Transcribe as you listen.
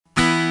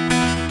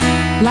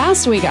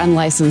Last week on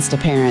Licensed to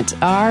Parent,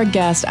 our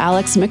guest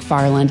Alex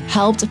McFarland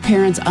helped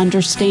parents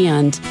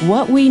understand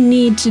what we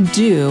need to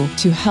do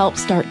to help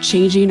start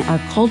changing our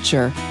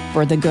culture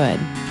for the good.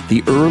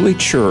 The early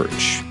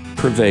church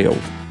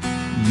prevailed,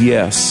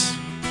 yes,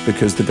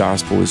 because the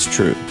gospel is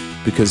true,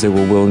 because they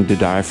were willing to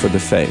die for the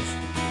faith.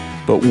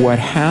 But what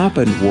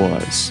happened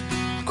was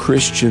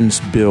Christians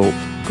built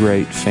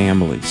great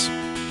families.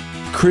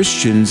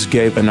 Christians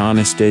gave an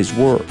honest day's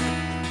work,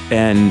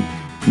 and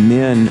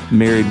men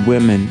married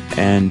women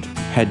and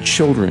had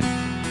children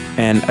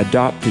and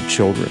adopted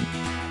children.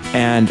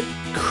 And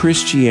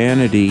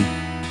Christianity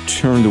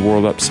turned the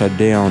world upside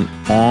down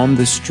on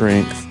the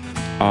strength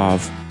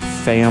of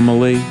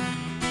family,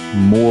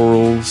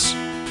 morals,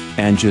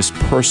 and just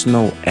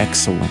personal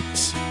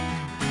excellence.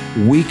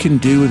 We can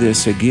do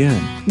this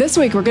again. This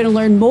week, we're going to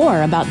learn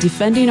more about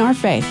defending our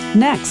faith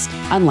next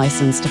on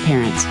Licensed to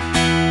Parent.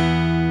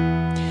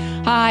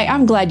 Hi,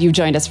 I'm glad you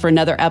joined us for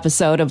another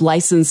episode of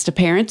Licensed to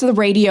Parent, the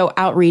radio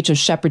outreach of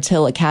Shepherd's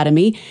Hill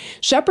Academy.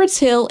 Shepherd's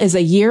Hill is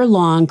a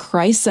year-long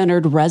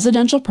Christ-centered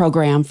residential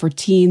program for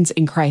teens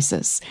in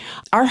crisis.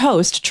 Our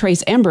host,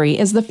 Trace Embry,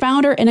 is the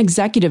founder and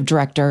executive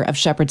director of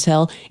Shepherd's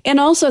Hill and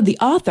also the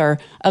author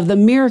of The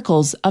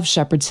Miracles of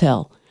Shepherd's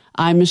Hill.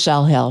 I'm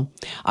Michelle Hill.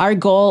 Our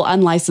goal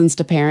on Licensed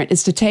to Parent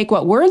is to take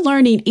what we're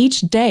learning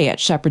each day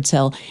at Shepherd's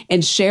Hill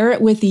and share it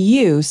with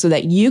you so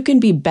that you can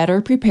be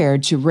better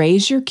prepared to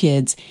raise your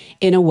kids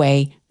in a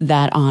way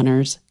that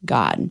honors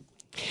God.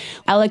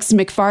 Alex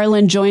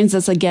McFarland joins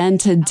us again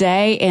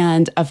today,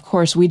 and of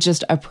course, we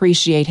just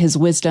appreciate his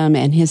wisdom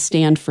and his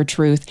stand for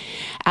truth.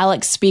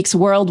 Alex speaks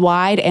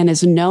worldwide and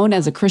is known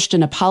as a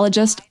Christian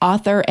apologist,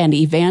 author, and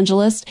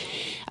evangelist.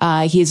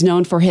 He's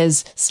known for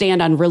his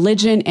stand on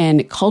religion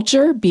and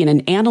culture, being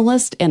an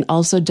analyst, and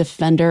also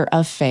defender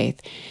of faith.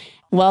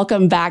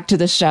 Welcome back to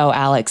the show,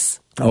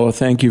 Alex. Oh,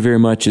 thank you very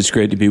much. It's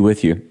great to be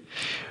with you.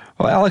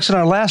 Well, Alex, in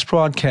our last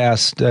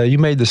broadcast, you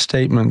made the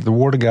statement, the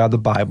Word of God, the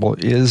Bible,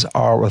 is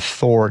our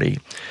authority.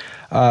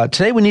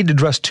 Today we need to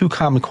address two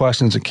common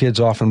questions that kids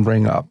often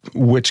bring up.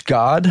 Which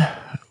God?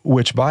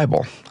 Which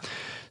Bible?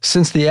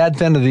 Since the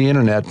advent of the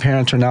Internet,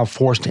 parents are now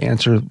forced to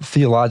answer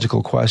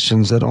theological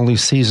questions that only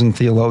seasoned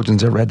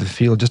theologians ever had to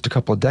field just a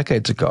couple of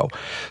decades ago.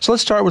 So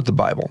let's start with the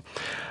Bible.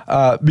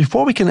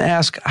 Before we can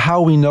ask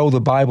how we know the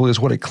Bible is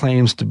what it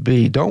claims to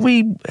be, don't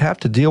we have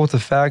to deal with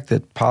the fact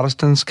that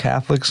Protestants,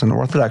 Catholics, and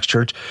Orthodox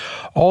Church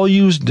all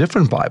use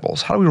different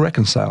Bibles? How do we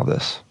reconcile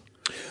this?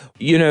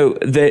 You know,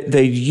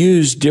 they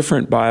use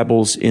different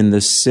Bibles in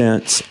the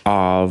sense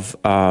of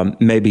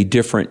maybe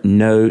different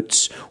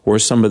notes or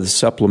some of the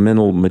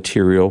supplemental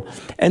material,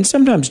 and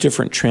sometimes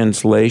different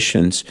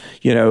translations.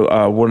 You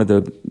know, one of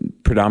the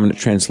predominant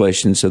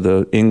translations of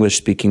the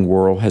English-speaking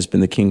world has been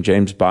the King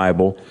James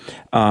Bible,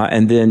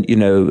 and then, you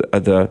know,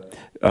 the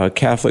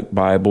Catholic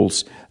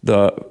Bibles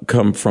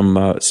come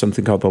from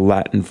something called the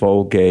Latin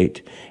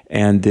Vulgate,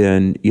 and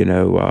then, you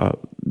know,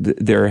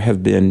 there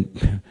have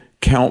been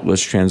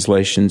countless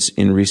translations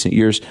in recent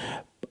years,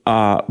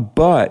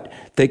 but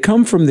they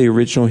come from the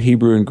original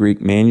Hebrew and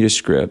Greek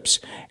manuscripts.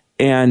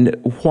 And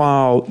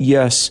while,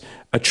 yes,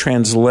 a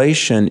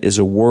translation is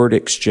a word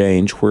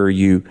exchange where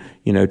you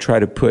try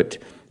to put,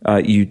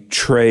 you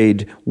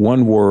trade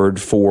one word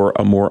for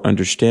a more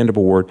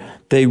understandable word,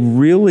 they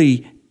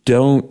really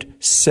don't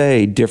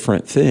say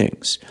different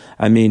things.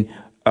 I mean,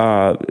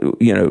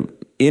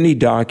 any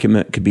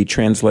document could be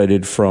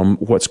translated from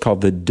what's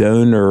called the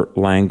donor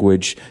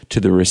language to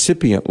the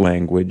recipient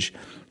language.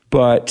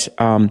 But,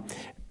 I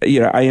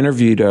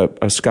interviewed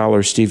a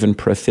scholar, Stephen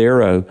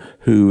Prothero,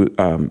 who,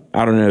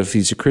 I don't know if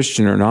he's a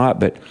Christian or not,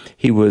 but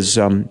he was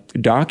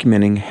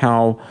documenting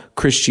how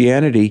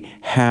Christianity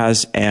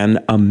has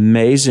an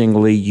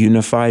amazingly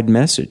unified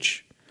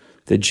message,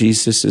 that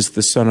Jesus is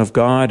the Son of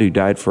God who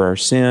died for our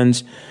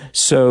sins.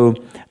 So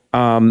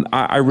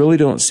I really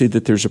don't see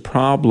that there's a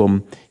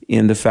problem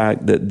in the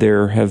fact that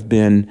there have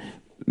been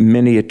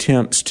many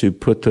attempts to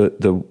put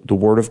the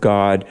Word of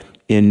God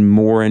in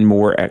more and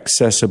more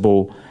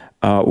accessible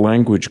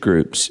language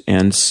groups.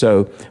 And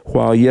so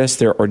while, yes,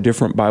 there are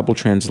different Bible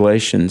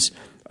translations,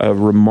 a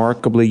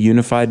remarkably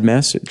unified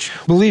message.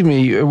 Believe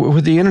me,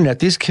 with the Internet,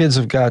 these kids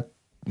have got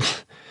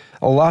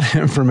a lot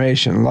of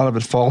information, a lot of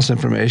it false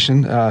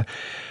information.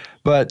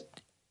 But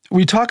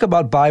we talk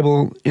about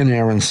Bible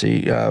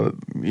inerrancy.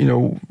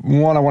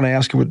 One, I want to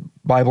ask you what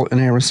Bible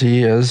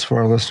inerrancy is for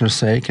our listeners'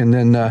 sake. And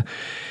then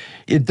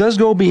it does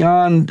go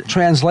beyond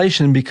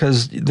translation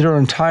because there are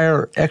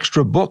entire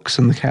extra books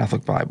in the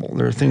Catholic Bible.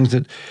 There are things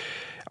that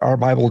our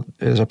Bible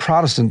as a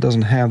Protestant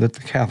doesn't have that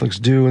the Catholics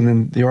do, and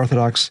then the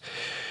Orthodox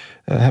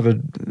have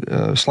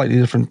a slightly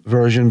different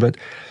version. But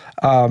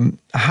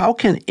how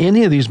can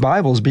any of these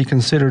Bibles be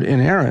considered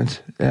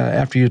inerrant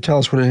after you tell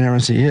us what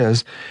inerrancy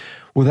is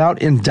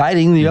without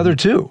indicting the other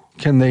two?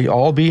 Can they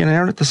all be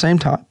inerrant at the same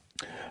time?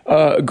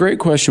 Great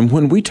question.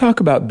 When we talk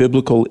about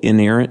biblical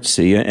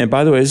inerrancy, and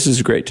by the way, this is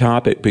a great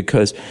topic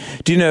because,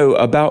 do you know,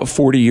 about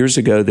 40 years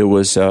ago, there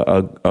was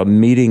a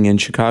meeting in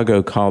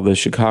Chicago called the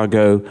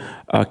Chicago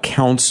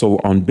Council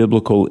on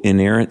Biblical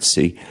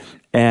Inerrancy.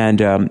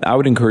 And I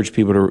would encourage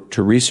people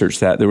to research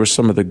that. There were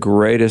some of the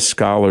greatest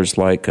scholars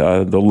like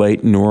the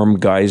late Norm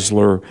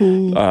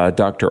Geisler,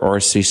 Dr.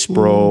 R.C.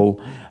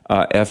 Sproul,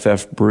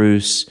 F.F.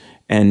 Bruce,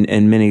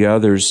 and many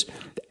others.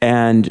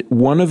 And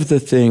one of the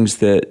things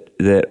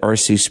that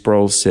R.C.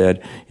 Sproul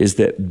said is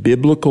that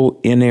biblical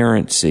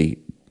inerrancy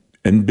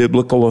and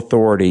biblical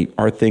authority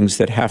are things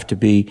that have to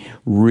be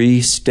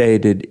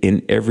restated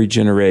in every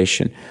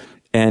generation.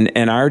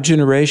 And our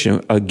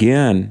generation,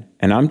 again,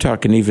 and I'm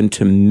talking even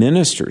to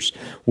ministers,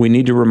 we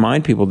need to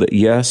remind people that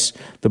yes,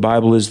 the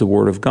Bible is the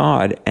Word of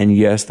God, and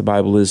yes, the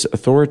Bible is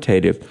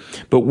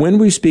authoritative. But when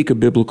we speak of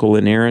biblical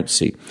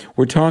inerrancy,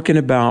 we're talking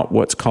about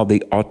what's called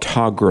the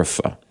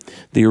autographa,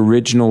 the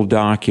original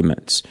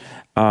documents.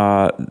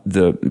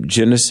 The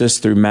Genesis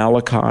through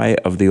Malachi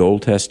of the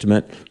Old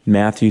Testament,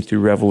 Matthew through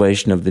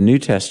Revelation of the New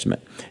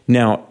Testament.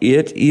 Now,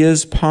 it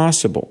is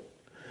possible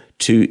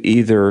to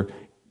either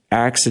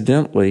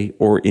accidentally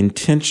or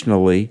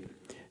intentionally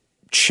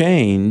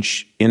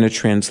change in a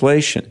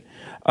translation.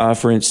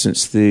 For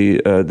instance,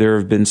 there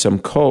have been some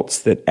cults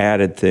that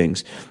added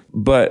things,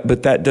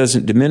 but that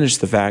doesn't diminish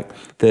the fact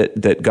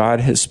that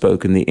God has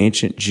spoken. The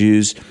ancient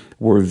Jews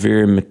were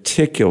very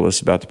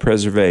meticulous about the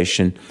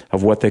preservation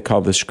of what they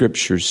call the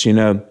Scriptures. You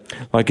know,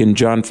 like in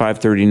John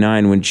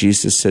 5:39, when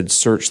Jesus said,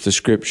 "Search the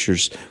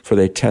Scriptures, for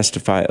they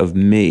testify of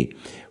me."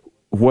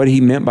 What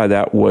he meant by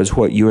that was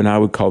what you and I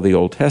would call the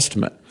Old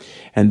Testament.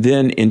 And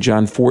then in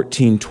John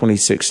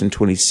 14:26 and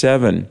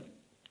 27,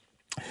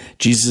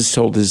 Jesus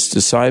told his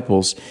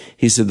disciples,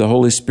 he said, "The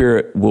Holy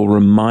Spirit will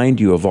remind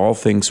you of all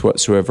things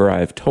whatsoever I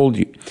have told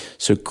you."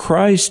 So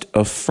Christ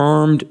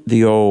affirmed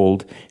the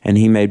old, and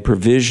he made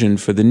provision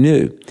for the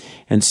new.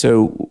 And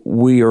so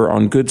we are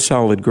on good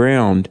solid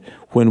ground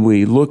when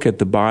we look at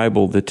the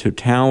Bible, the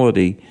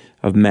totality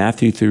of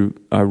Matthew through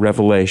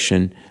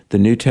Revelation. The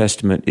New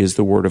Testament is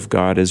the Word of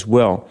God as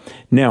well.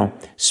 Now,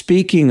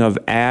 speaking of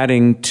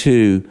adding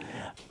to,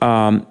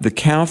 the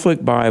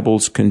Catholic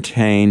Bibles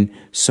contain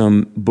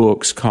some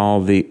books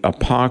called the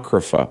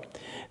Apocrypha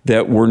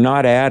that were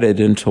not added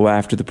until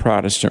after the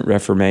Protestant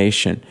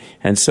Reformation.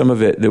 And some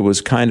of it, there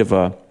was kind of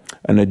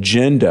an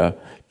agenda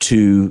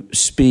to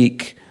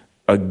speak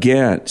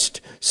against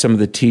some of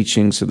the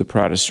teachings of the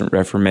Protestant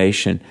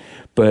Reformation.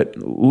 But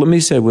let me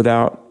say, we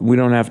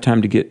don't have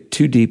time to get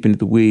too deep into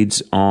the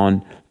weeds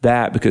on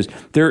that, because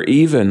there are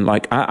even,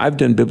 like, I've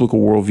done biblical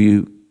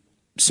worldview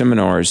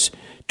seminars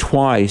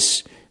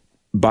twice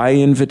by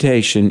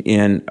invitation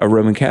in a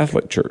Roman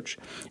Catholic church.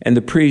 And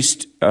the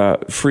priest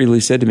freely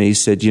said to me, he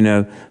said, you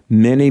know,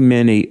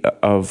 many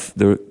of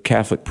the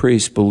Catholic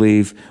priests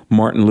believe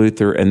Martin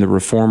Luther and the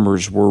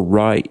Reformers were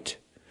right.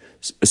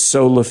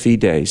 Sola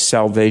fide,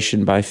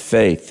 salvation by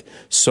faith,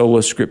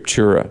 sola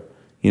scriptura,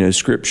 you know,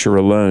 Scripture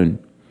alone.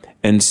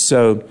 And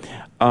so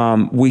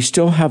we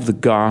still have the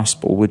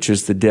gospel, which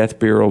is the death,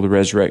 burial, the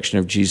resurrection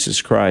of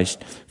Jesus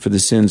Christ for the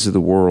sins of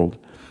the world.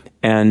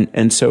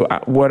 And so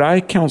what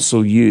I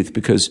counsel youth,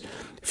 because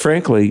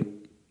frankly,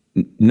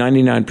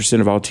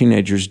 99% of all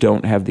teenagers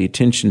don't have the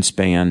attention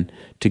span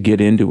to get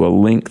into a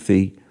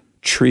lengthy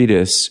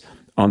treatise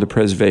on the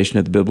preservation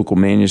of the biblical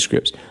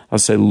manuscripts. I'll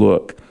say,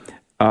 look,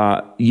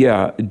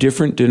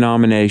 different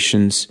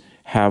denominations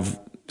have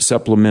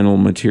supplemental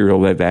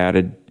material they've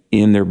added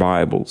in their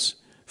Bibles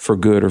for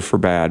good or for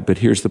bad. But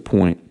here's the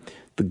point.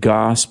 The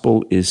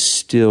gospel is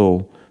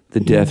still the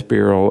death,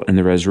 burial, and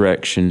the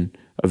resurrection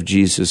of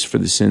Jesus for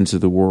the sins of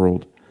the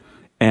world.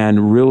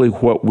 And really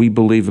what we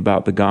believe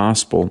about the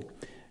gospel,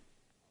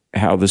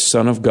 how the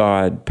Son of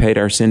God paid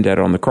our sin debt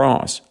on the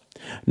cross.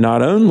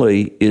 Not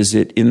only is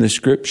it in the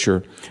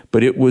Scripture,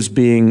 but it was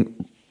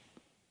being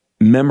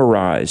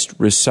memorized,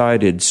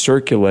 recited,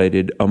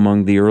 circulated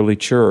among the early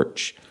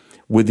church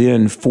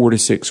within 4 to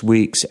 6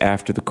 weeks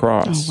after the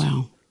cross. Oh,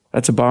 wow.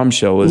 That's a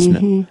bombshell, isn't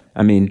it?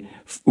 I mean,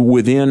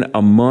 within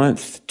a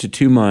month to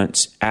 2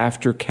 months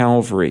after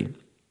Calvary,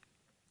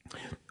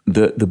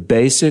 the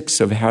basics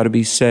of how to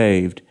be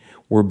saved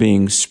were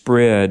being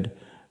spread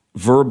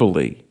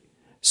verbally.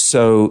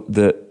 So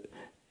the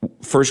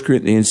 1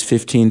 Corinthians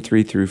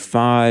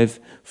 15:3-5,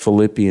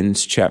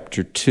 Philippians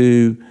chapter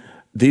 2,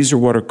 these are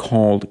what are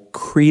called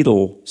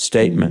creedal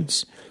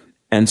statements.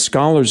 And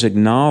scholars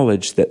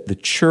acknowledge that the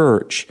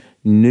church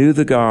knew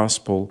the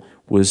gospel,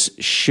 was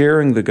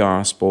sharing the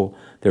gospel.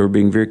 They were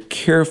being very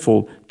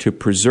careful to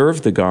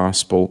preserve the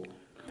gospel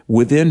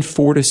within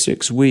 4 to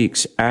 6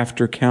 weeks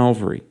after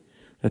Calvary.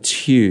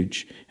 That's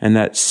huge. And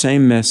that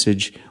same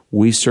message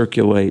we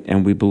circulate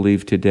and we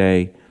believe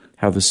today,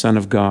 how the Son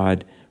of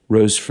God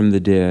rose from the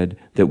dead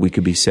that we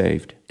could be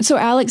saved. So,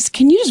 Alex,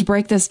 can you just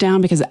break this down?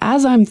 Because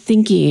as I'm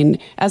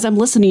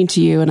listening to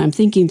you and I'm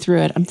thinking through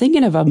it, I'm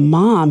thinking of a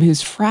mom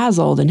who's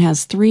frazzled and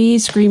has 3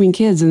 screaming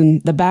kids in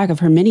the back of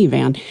her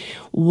minivan.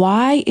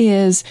 Why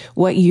is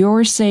what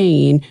you're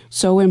saying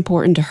so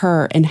important to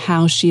her and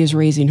how she is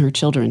raising her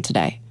children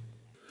today?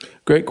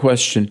 Great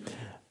question.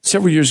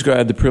 Several years ago, I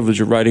had the privilege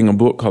of writing a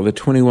book called The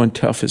 21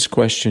 Toughest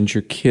Questions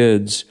Your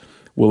Kids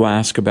Will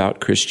Ask About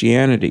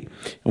Christianity.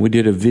 And we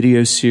did a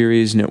video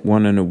series, and it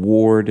won an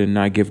award, and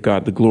I give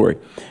God the glory.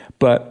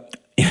 But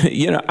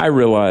I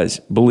realize,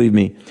 believe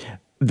me,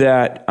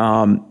 that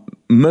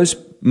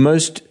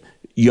most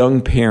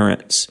young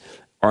parents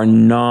are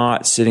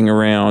not sitting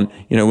around,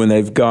 when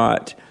they've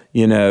got,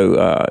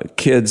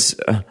 kids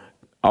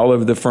all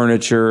over the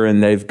furniture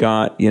and they've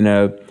got,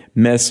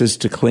 messes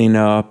to clean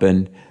up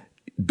and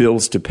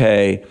bills to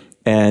pay.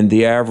 And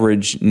the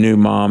average new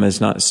mom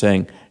is not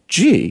saying,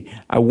 gee,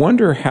 I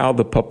wonder how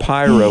the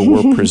papyri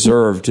were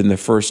preserved in the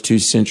first 2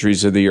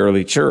 centuries of the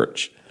early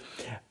church.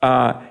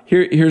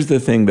 Here's the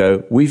thing,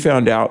 though. We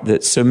found out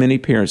that so many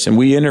parents, and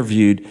we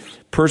interviewed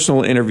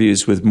personal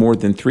interviews with more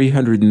than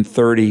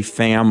 330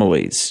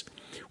 families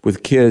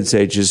with kids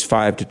ages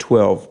 5 to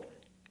 12,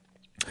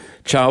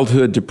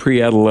 childhood to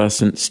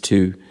pre-adolescence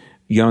to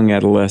young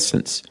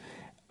adolescence.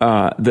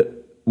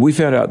 We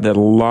found out that a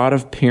lot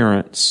of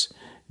parents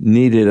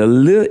needed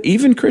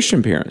even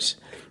Christian parents,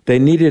 they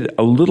needed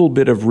a little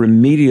bit of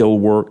remedial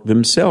work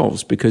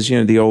themselves because,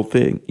 the old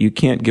thing, you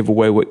can't give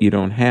away what you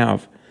don't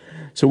have.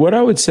 So what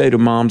I would say to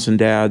moms and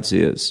dads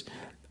is,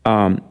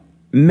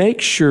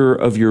 make sure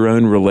of your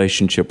own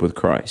relationship with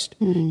Christ.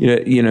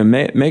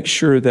 Mm-hmm. Make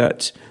sure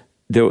that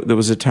there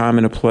was a time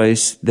and a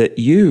place that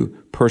you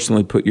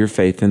personally put your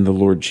faith in the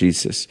Lord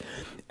Jesus.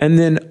 And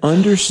then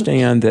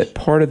understand that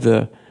part of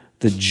the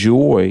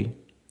joy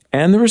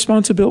and the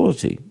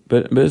responsibility,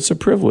 but it's a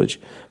privilege.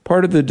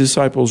 Part of the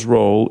disciple's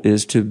role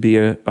is to be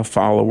a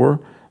follower,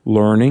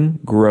 learning,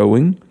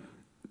 growing,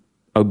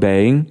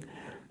 obeying,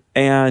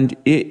 and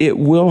it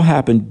will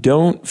happen.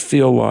 Don't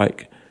feel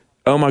like,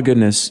 oh my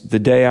goodness, the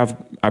day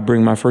I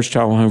bring my first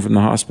child home from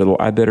the hospital,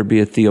 I better be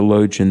a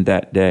theologian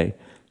that day.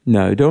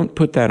 No, don't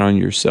put that on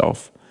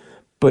yourself.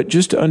 But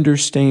just to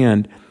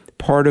understand,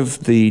 part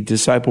of the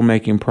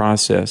disciple-making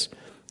process,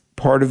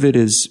 part of it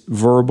is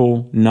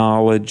verbal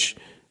knowledge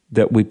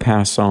that we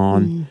pass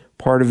on. Mm.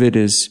 Part of it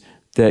is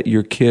that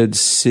your kids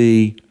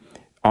see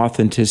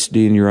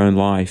authenticity in your own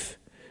life.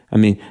 I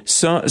mean,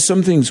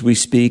 some things we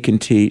speak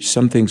and teach,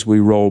 some things we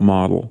role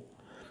model.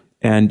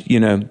 And,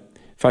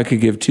 if I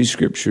could give 2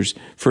 scriptures,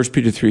 1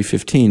 Peter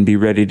 3:15, be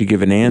ready to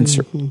give an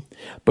answer. Mm-hmm.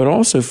 But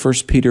also 1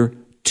 Peter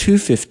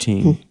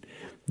 2:15, mm-hmm.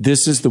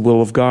 This is the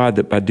will of God,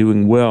 that by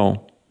doing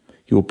well,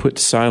 He will put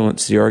to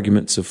silence the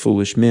arguments of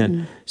foolish men.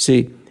 Mm-hmm.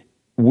 See,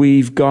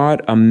 we've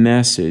got a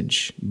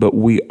message, but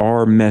we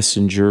are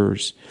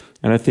messengers.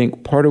 And I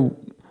think part of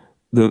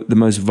the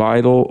most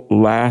vital,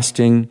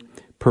 lasting,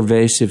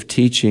 pervasive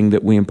teaching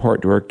that we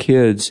impart to our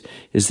kids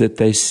is that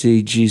they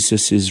see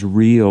Jesus is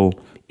real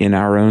in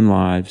our own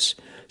lives.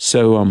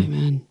 So,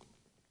 Amen.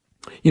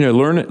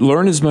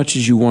 Learn as much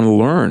as you want to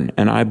learn.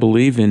 And I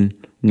believe in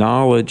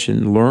knowledge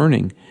and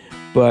learning.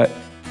 But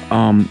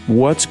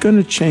what's going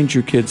to change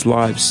your kids'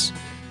 lives,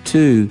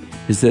 too,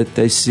 is that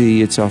they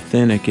see it's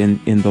authentic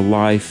in the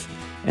life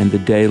and the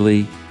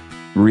daily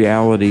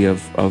reality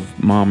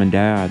of mom and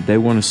dad. They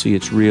want to see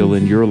it's real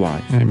in your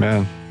life.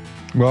 Amen.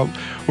 Well,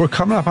 we're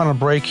coming up on a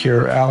break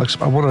here, Alex.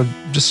 I want to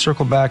just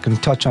circle back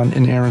and touch on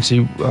inerrancy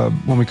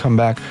when we come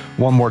back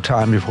one more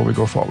time before we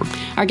go forward.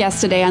 Our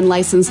guest today on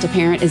Licensed to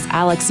Parent is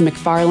Alex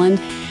McFarland.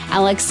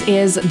 Alex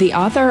is the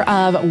author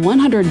of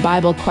 100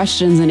 Bible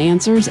Questions and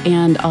Answers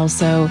and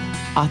also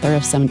author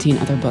of 17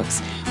 other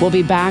books. We'll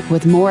be back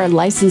with more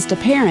Licensed to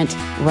Parent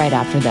right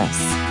after this.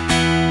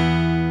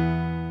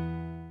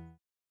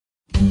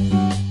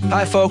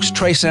 Hi, folks.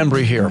 Trace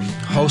Embry here,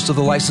 host of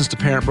the Licensed to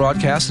Parent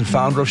broadcast and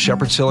founder of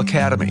Shepherd's Hill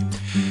Academy.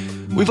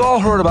 We've all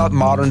heard about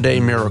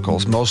modern-day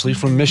miracles, mostly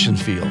from mission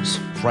fields.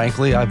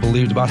 Frankly, I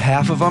believed about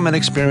half of them and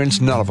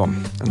experienced none of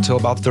them until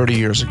about 30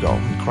 years ago,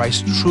 when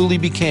Christ truly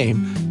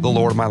became the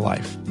Lord of my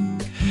life.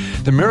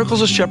 The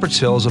Miracles of Shepherd's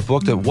Hill is a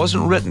book that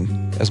wasn't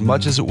written as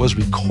much as it was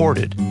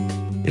recorded.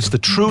 It's the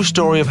true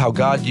story of how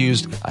God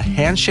used a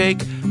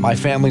handshake, my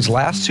family's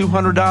last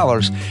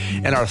 $200,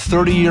 and our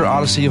 30-year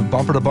odyssey of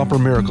bumper-to-bumper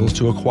miracles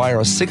to acquire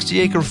a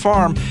 60-acre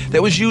farm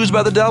that was used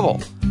by the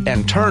devil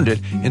and turned it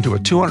into a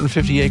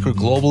 250-acre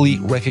globally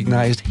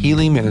recognized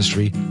healing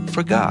ministry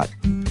for God.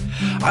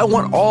 I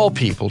want all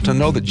people to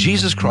know that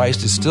Jesus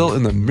Christ is still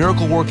in the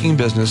miracle-working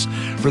business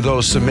for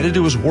those submitted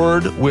to His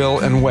word, will,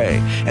 and way,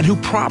 and who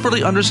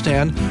properly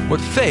understand what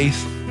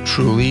faith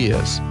truly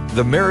is.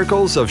 The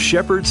Miracles of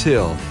Shepherd's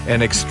Hill,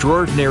 an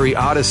extraordinary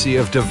odyssey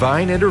of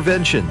divine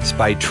interventions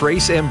by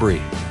Trace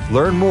Embry.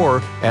 Learn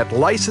more at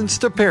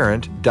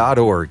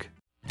licensedtoparent.org.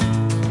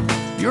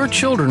 Your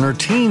children are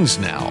teens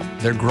now.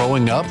 They're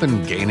growing up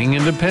and gaining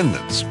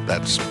independence.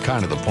 That's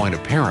kind of the point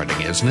of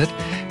parenting, isn't it?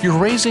 You're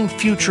raising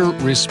future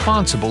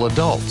responsible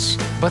adults,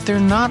 but they're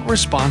not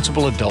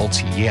responsible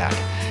adults yet.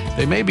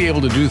 They may be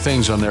able to do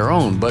things on their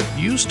own, but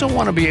you still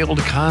want to be able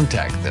to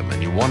contact them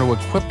and you want to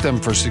equip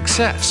them for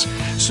success.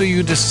 So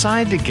you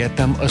decide to get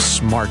them a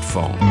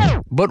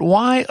smartphone. But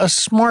why a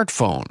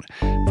smartphone?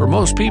 For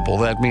most people,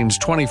 that means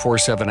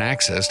 24/7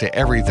 access to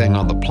everything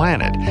on the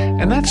planet,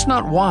 and that's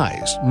not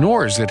wise,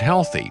 nor is it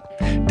healthy.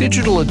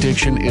 Digital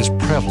addiction is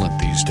prevalent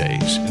these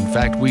days. In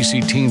fact, we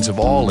see teens of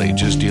all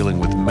ages dealing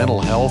with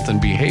mental health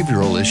and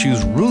behavioral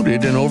issues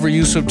rooted in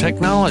overuse of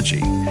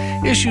technology.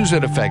 Issues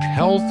that affect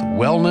health,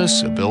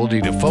 wellness,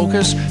 ability to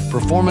focus,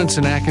 performance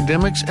in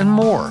academics, and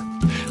more.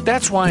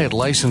 That's why at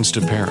Licensed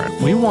to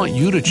Parent, we want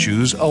you to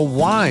choose a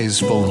wise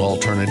phone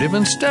alternative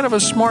instead of a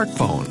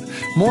smartphone.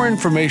 More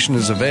information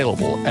is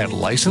available at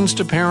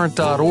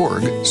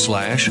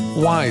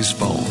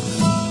licensedtoparent.org/wisephone.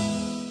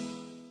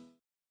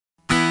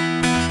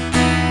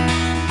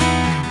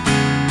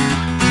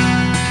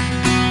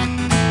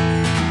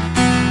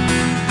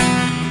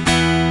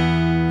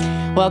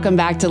 Welcome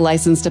back to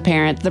Licensed to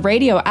Parent, the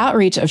radio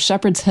outreach of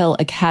Shepherd's Hill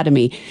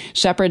Academy.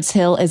 Shepherd's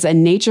Hill is a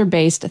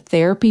nature-based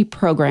therapy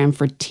program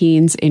for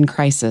teens in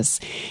crisis.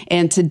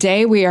 And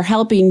today we are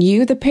helping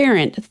you, the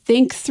parent,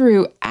 think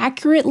through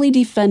accurately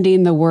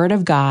defending the Word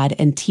of God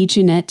and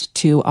teaching it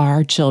to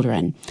our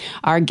children.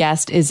 Our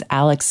guest is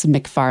Alex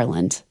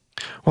McFarland.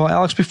 Well,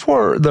 Alex,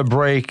 before the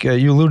break,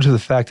 you alluded to the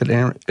fact that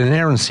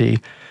inerrancy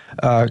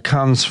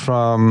comes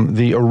from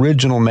the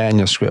original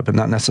manuscript and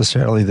not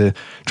necessarily the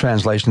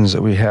translations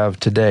that we have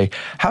today.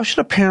 How should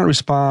a parent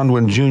respond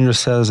when Junior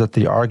says that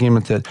the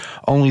argument that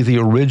only the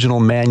original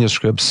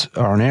manuscripts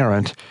are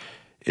inerrant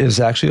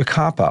is actually a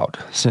cop-out,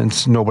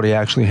 since nobody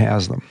actually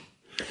has them?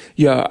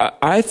 Yeah,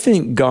 I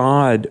think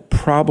God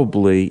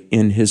probably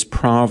in his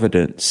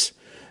providence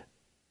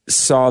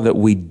saw that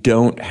we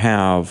don't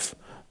have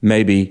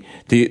maybe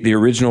the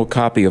original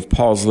copy of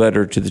Paul's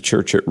letter to the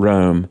church at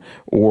Rome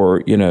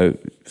or,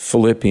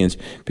 Philippians.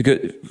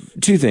 Because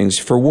two things.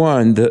 For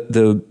one,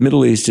 the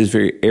Middle East is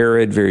very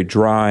arid, very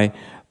dry.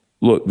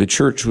 Look, the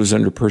church was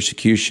under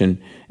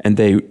persecution and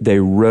they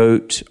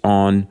wrote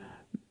on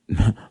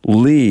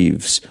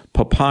leaves,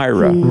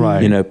 papyrus,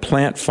 right.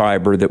 Plant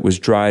fiber that was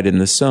dried in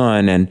the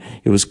sun, and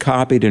it was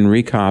copied and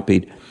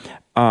recopied.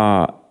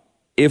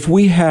 If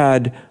we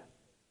had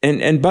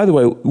And by the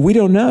way, we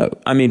don't know.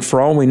 I mean, for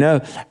all we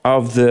know,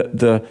 of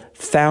the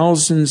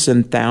thousands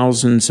and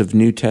thousands of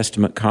New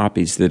Testament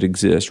copies that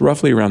exist,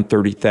 roughly around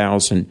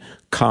 30,000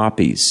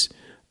 copies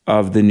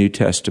of the New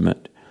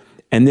Testament.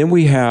 And then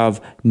we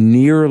have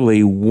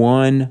nearly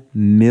 1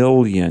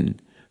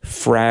 million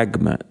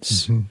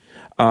fragments.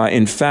 Mm-hmm.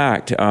 In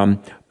fact, an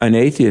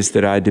atheist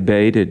that I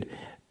debated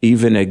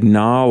even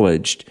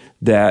acknowledged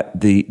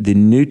that the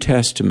New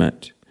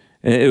Testament,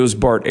 and it was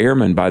Bart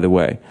Ehrman, by the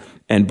way,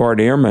 and Bart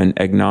Ehrman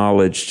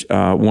acknowledged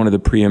one of the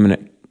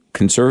preeminent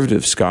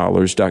conservative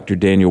scholars, Dr.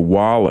 Daniel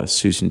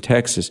Wallace, who's in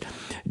Texas.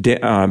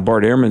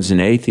 Bart Ehrman's an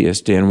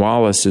atheist. Dan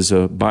Wallace is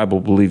a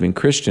Bible-believing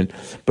Christian.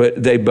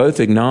 But they both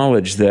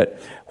acknowledge that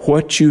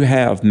what you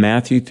have,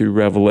 Matthew through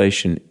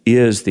Revelation,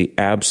 is the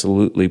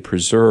absolutely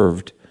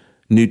preserved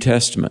New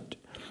Testament.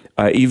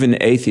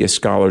 Even atheist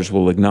scholars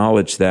will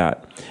acknowledge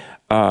that.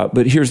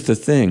 But here's the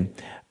thing.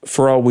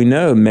 For all we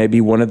know,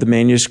 maybe one of the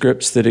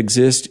manuscripts that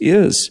exist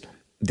is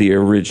the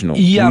original.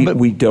 Yeah, but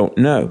we don't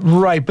know.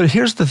 Right, but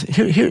here's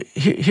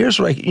here's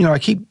what I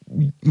keep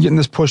getting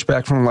this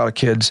pushback from a lot of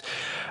kids.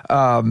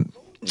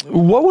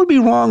 What would be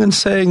wrong in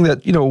saying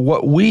that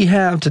what we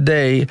have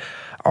today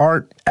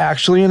aren't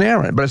actually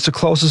inerrant, but it's the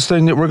closest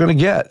thing that we're going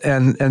to get,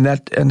 and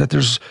that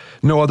there's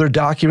no other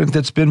document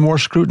that's been more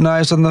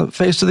scrutinized on the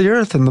face of the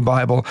earth than the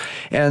Bible,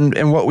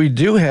 and what we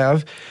do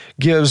have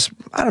gives,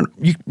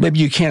 maybe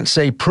you can't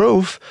say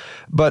proof,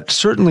 but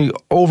certainly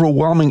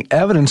overwhelming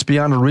evidence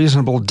beyond a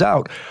reasonable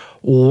doubt.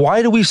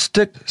 Why do we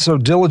stick so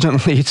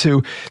diligently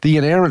to the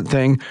inerrant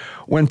thing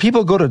when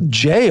people go to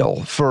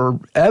jail for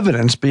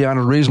evidence beyond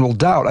a reasonable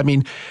doubt? I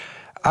mean,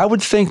 I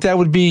would think that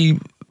would be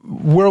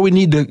where we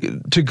need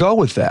to go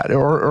with that,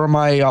 or am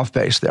I off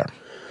base there?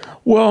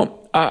 Well,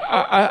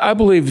 I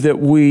believe that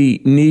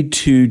we need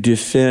to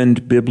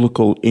defend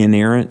biblical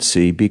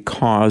inerrancy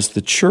because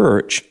the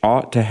church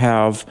ought to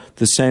have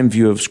the same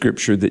view of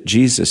Scripture that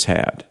Jesus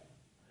had.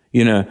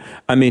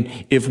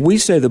 If we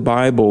say the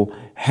Bible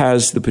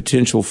has the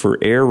potential for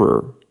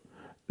error,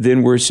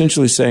 then we're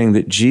essentially saying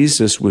that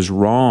Jesus was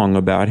wrong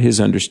about his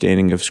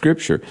understanding of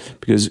Scripture.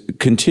 Because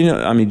John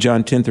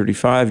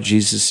 10:35,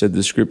 Jesus said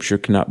the Scripture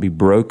cannot be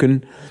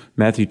broken.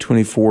 Matthew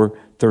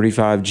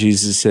 24:35,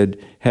 Jesus said,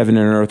 heaven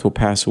and earth will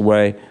pass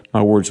away,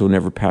 my words will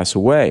never pass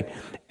away.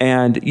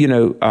 And,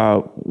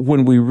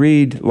 when we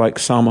read like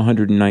Psalm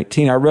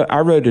 119, I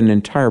wrote an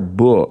entire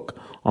book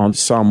on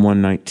Psalm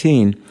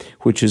 119,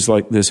 which is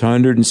like this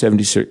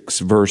 176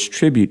 verse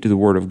tribute to the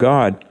Word of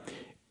God.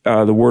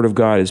 The Word of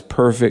God is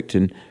perfect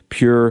and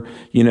pure.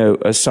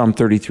 Psalm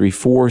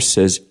 33:4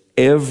 says,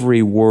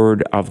 every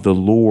word of the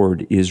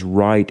Lord is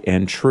right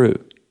and true.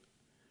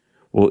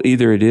 Well,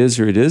 either it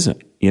is or it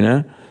isn't,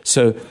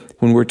 So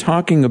when we're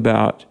talking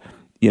about,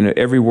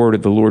 every word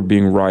of the Lord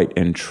being right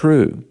and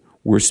true,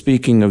 we're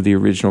speaking of the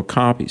original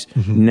copies.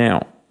 Mm-hmm.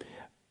 Now,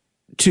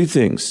 two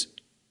things.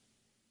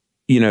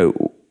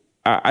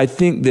 I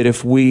think that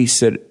if we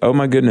said, oh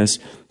my goodness,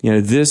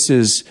 this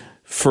is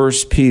 1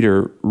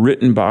 Peter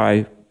written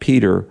by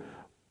Peter,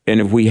 and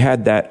if we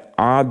had that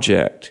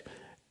object,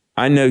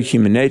 I know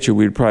human nature,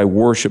 we would probably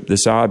worship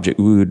this object.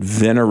 We would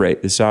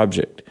venerate this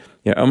object.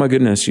 Oh my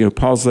goodness,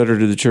 Paul's letter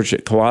to the church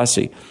at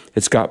Colossae,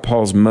 it's got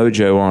Paul's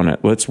mojo on it.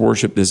 Let's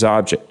worship this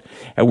object.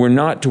 And we're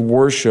not to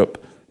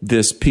worship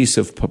this piece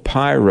of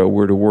papyrus,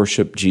 we're to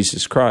worship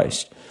Jesus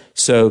Christ.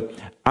 So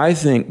I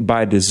think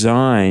by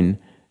design,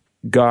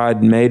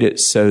 God made it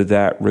so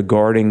that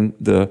regarding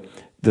the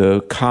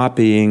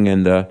copying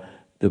and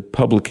the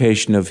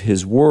publication of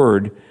His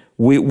Word,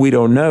 we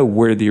don't know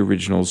where the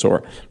originals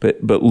are.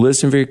 But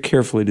listen very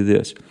carefully to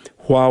this.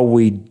 While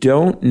we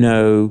don't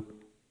know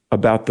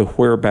about the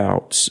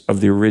whereabouts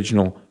of the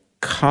original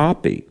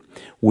copy,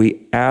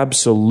 we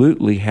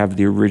absolutely have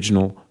the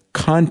original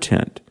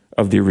content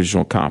of the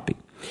original copy.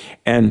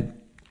 And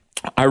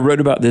I wrote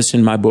about this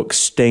in my book,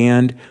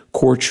 Stand,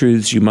 Core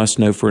Truths You Must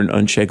Know for an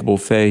Unshakable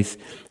Faith.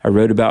 I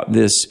wrote about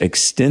this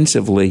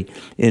extensively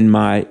in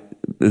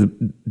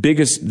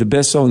the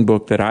best-selling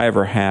book that I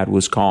ever had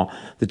was called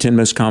The 10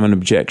 Most Common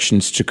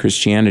Objections to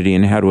Christianity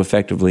and How to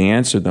Effectively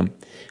Answer Them.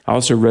 I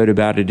also wrote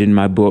about it in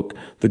my book,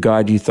 The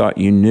God You Thought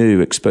You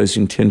Knew,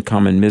 Exposing 10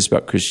 Common Myths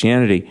About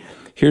Christianity.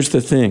 Here's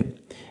the thing.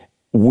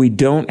 We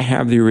don't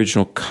have the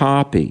original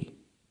copy,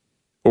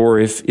 or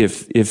if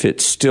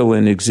it's still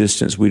in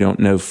existence, we don't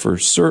know for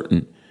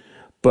certain.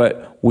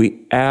 But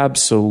we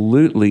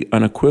absolutely,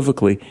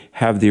 unequivocally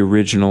have the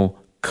original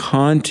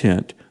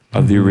content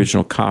of the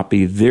original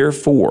copy.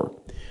 Therefore,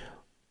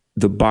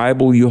 the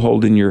Bible you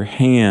hold in your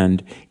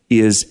hand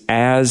is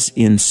as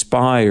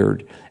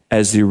inspired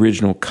as the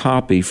original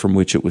copy from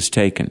which it was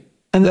taken.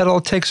 And that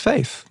all takes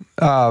faith.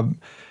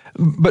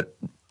 But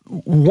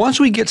once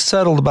we get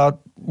settled about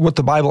what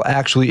the Bible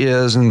actually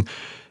is and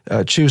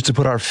choose to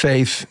put our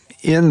faith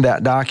in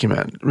that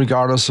document,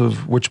 regardless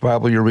of which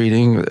Bible you're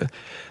reading,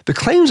 the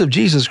claims of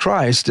Jesus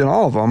Christ in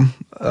all of them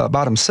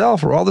about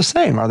Himself are all the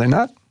same, are they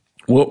not?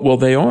 Well,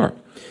 they are.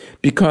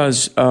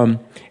 Because,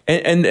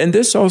 and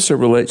this also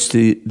relates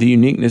to the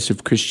uniqueness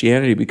of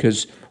Christianity,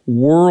 because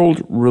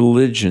world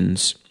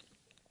religions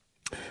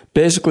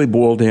basically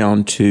boil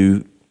down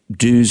to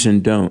do's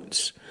and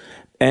don'ts.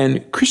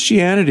 And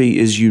Christianity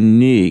is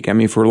unique. I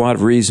mean, for a lot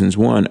of reasons.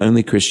 One,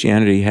 only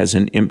Christianity has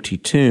an empty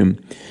tomb.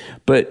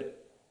 But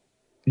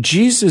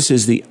Jesus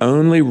is the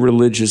only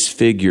religious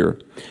figure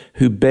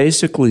who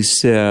basically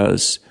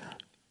says,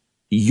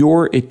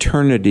 your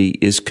eternity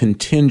is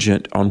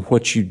contingent on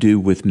what you do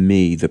with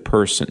me, the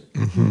person.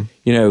 Mm-hmm.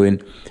 You know,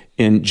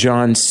 in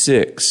John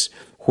 6,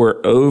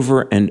 where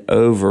over and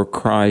over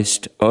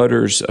Christ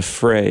utters a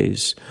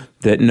phrase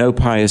that no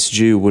pious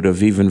Jew would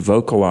have even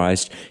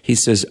vocalized. He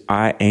says,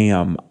 I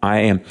am.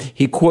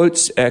 He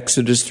quotes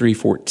Exodus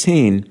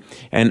 3:14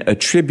 and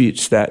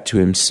attributes that to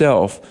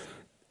himself.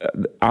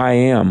 I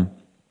am.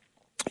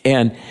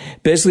 And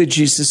basically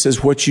Jesus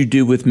says, what you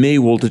do with me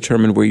will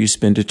determine where you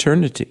spend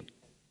eternity.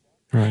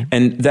 Right.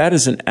 And that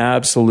is an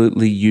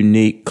absolutely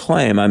unique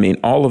claim. I mean,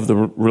 all of the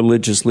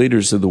religious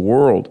leaders of the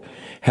world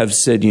have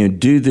said,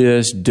 do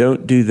this,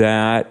 don't do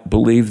that,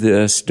 believe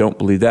this, don't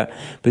believe that.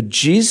 But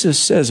Jesus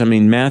says,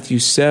 Matthew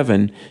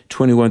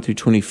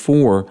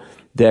 7:21-24,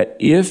 that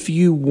if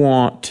you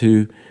want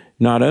to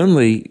not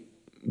only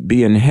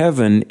be in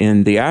heaven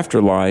in the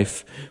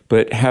afterlife,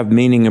 but have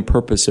meaning and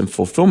purpose and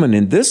fulfillment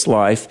in this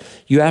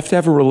life, you have to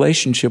have a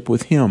relationship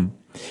with Him.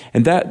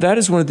 And that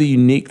is one of the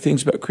unique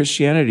things about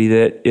Christianity,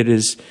 that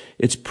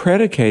it's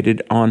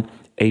predicated on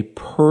a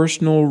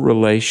personal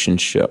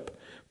relationship,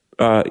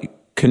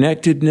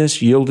 connectedness,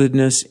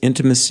 yieldedness,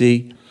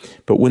 intimacy.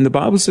 But when the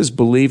Bible says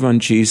believe on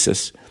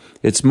Jesus,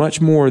 it's much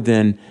more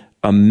than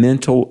a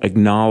mental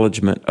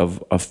acknowledgement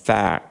of a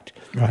fact.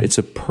 Right. It's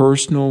a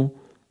personal,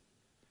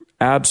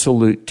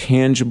 absolute,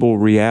 tangible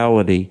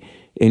reality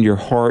in your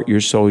heart,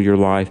 your soul, your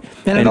life.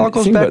 And it all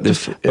goes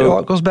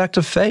back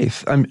to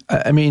faith.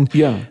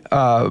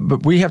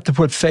 But we have to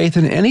put faith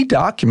in any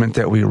document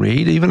that we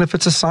read, even if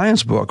it's a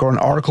science book or an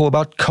article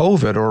about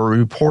COVID or a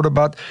report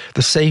about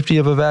the safety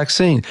of a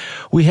vaccine.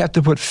 We have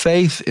to put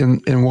faith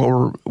in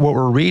what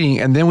we're reading,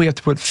 and then we have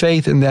to put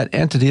faith in that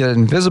entity, that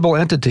invisible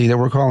entity that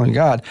we're calling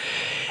God.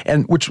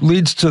 And which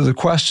leads to the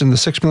question, the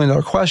 $6 million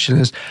question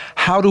is,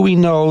 how do we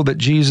know that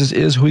Jesus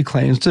is who He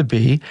claims to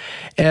be?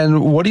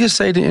 And what do you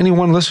say to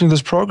anyone listening to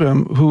this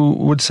program who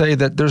would say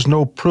that there's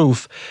no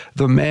proof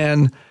the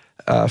man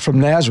from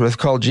Nazareth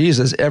called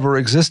Jesus ever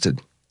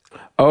existed?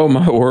 Oh,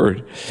 my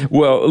word.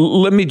 Well,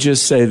 let me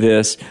just say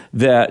this,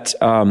 that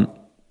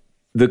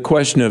the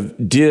question of,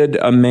 did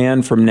a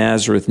man from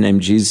Nazareth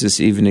named Jesus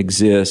even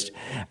exist?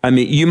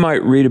 You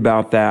might read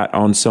about that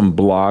on some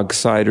blog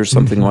site or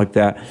something mm-hmm. like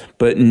that,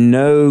 but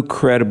no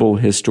credible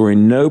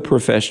historian, no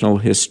professional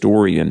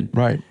historian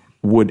right.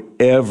 would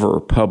ever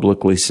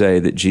publicly say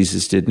that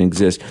Jesus didn't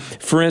exist.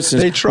 For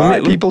instance, they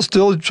try. People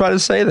still try to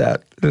say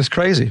that. It's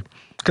crazy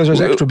because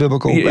there's extra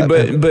biblical.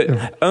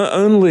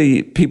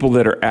 Only people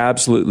that are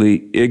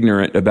absolutely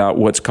ignorant about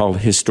what's called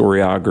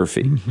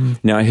historiography. Mm-hmm.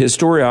 Now,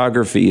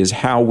 historiography is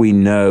how we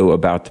know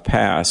about the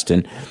past,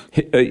 and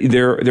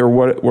there are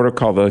what are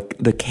called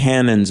the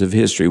canons of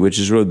history, which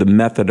is really the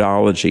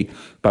methodology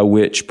by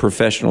which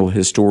professional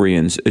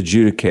historians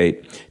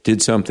adjudicate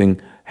did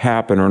something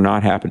happen or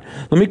not happen.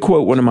 Let me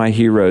quote one of my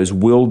heroes,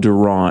 Will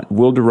Durant.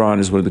 Will Durant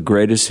is one of the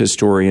greatest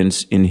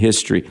historians in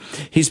history.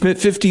 He spent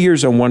 50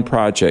 years on one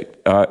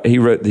project. He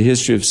wrote The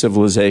History of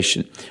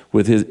Civilization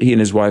with he and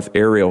his wife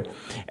Ariel.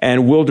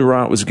 And Will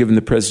Durant was given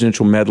the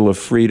Presidential Medal of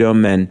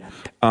Freedom, and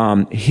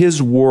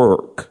his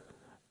work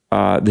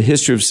the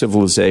history of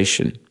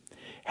civilization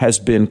has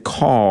been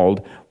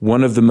called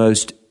one of the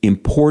most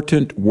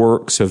important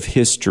works of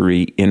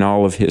history in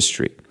all of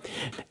history.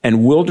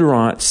 And Will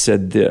Durant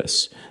said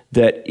this,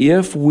 that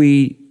if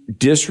we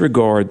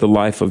disregard the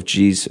life of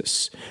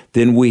Jesus,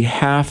 then we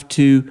have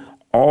to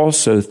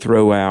also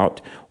throw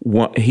out,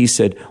 he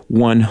said,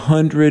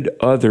 100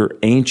 other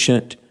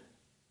ancient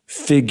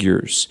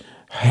figures,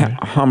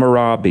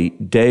 Hammurabi,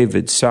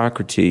 David,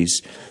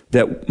 Socrates,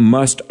 that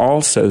must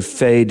also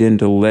fade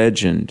into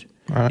legend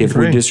if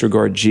we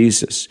disregard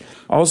Jesus.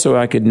 Also,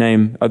 I could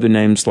name other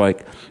names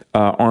like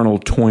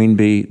Arnold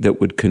Toynbee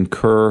that would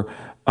concur,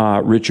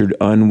 Richard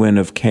Unwin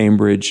of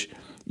Cambridge,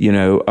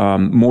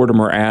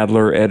 Mortimer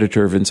Adler,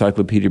 editor of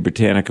Encyclopedia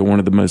Britannica, one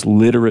of the most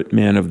literate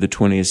men of the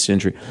 20th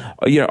century.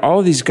 All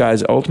of these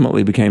guys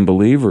ultimately became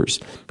believers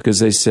because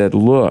they said,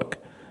 look,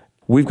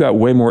 we've got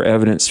way more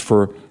evidence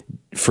for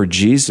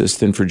Jesus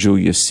than for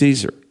Julius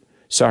Caesar.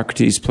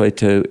 Socrates,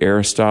 Plato,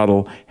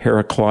 Aristotle,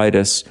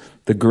 Heraclitus,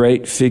 the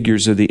great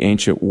figures of the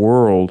ancient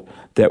world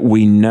that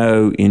we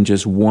know in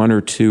just 1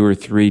 or 2 or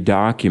 3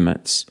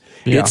 documents.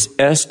 Yeah. It's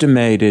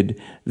estimated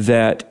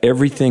that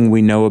everything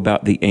we know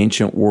about the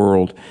ancient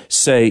world,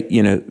 say,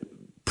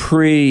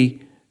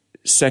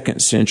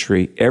 pre-2nd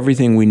century,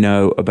 everything we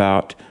know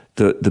about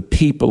the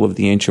people of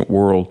the ancient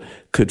world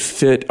could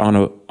fit on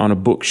a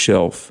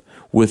bookshelf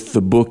with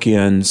the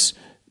bookends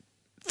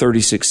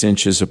 36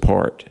 inches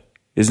apart.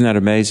 Isn't that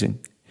amazing?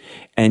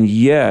 And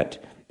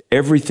yet,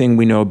 everything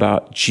we know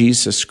about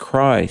Jesus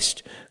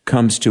Christ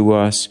comes to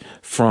us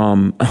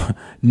from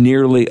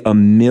nearly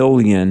 1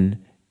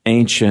 million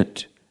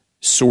ancient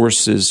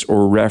sources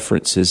or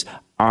references,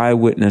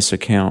 eyewitness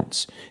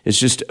accounts. It's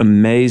just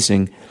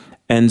amazing.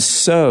 And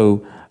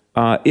so,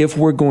 if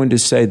we're going to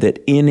say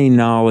that any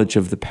knowledge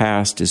of the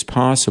past is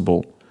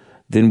possible,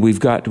 then we've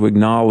got to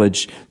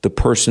acknowledge the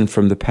person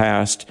from the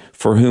past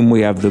for whom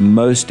we have the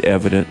most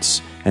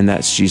evidence, and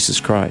that's Jesus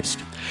Christ.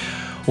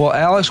 Well,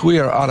 Alex, we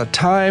are out of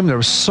time. There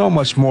was so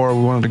much more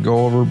we wanted to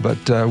go over, but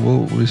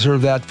we'll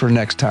reserve that for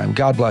next time.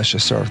 God bless you,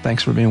 sir.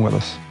 Thanks for being with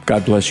us.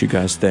 God bless you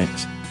guys.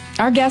 Thanks.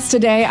 Our guest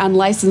today on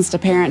Licensed to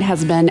Parent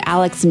has been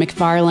Alex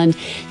McFarland.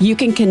 You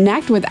can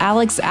connect with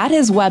Alex at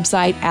his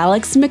website,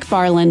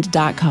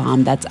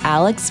 alexmcfarland.com. That's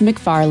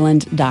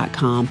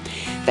alexmcfarland.com.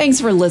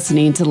 Thanks for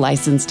listening to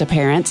Licensed to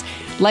Parent.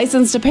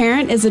 Licensed to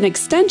Parent is an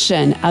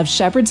extension of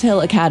Shepherd's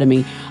Hill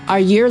Academy, our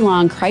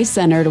year-long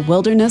Christ-centered,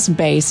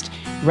 wilderness-based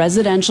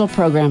residential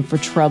program for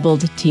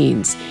troubled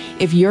teens.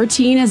 If your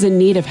teen is in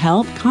need of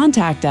help,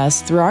 contact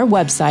us through our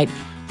website,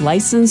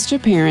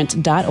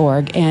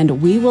 licensedtoparent.org,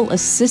 and we will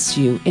assist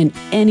you in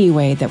any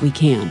way that we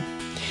can.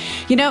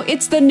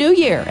 It's the new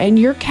year, and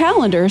your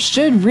calendar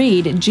should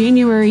read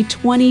January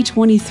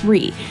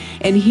 2023.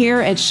 And here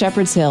at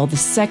Shepherd's Hill, the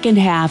second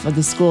half of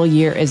the school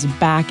year is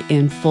back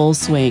in full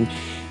swing.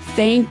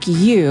 Thank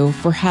you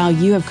for how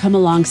you have come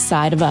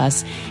alongside of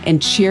us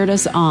and cheered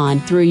us on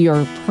through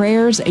your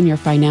prayers and your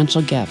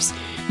financial gifts.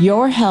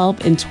 Your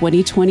help in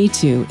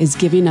 2022 is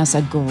giving us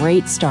a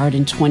great start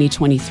in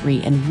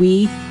 2023, and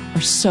we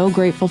are so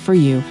grateful for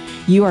you.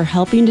 You are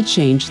helping to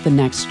change the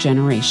next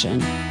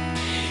generation.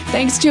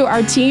 Thanks to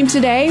our team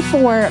today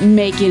for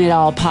making it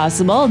all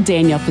possible.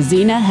 Daniel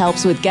Fazina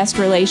helps with guest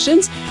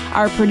relations.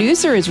 Our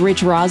producer is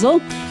Rich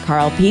Rosel.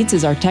 Carl Peets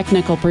is our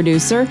technical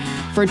producer.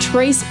 For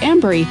Trace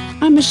Embry,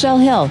 I'm Michelle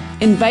Hill,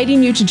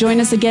 inviting you to join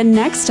us again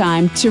next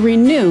time to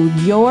renew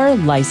your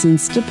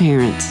license to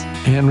parent.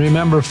 And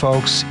remember,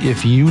 folks,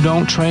 if you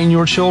don't train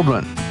your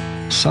children,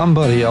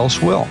 somebody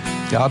else will.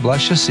 God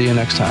bless you. See you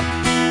next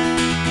time.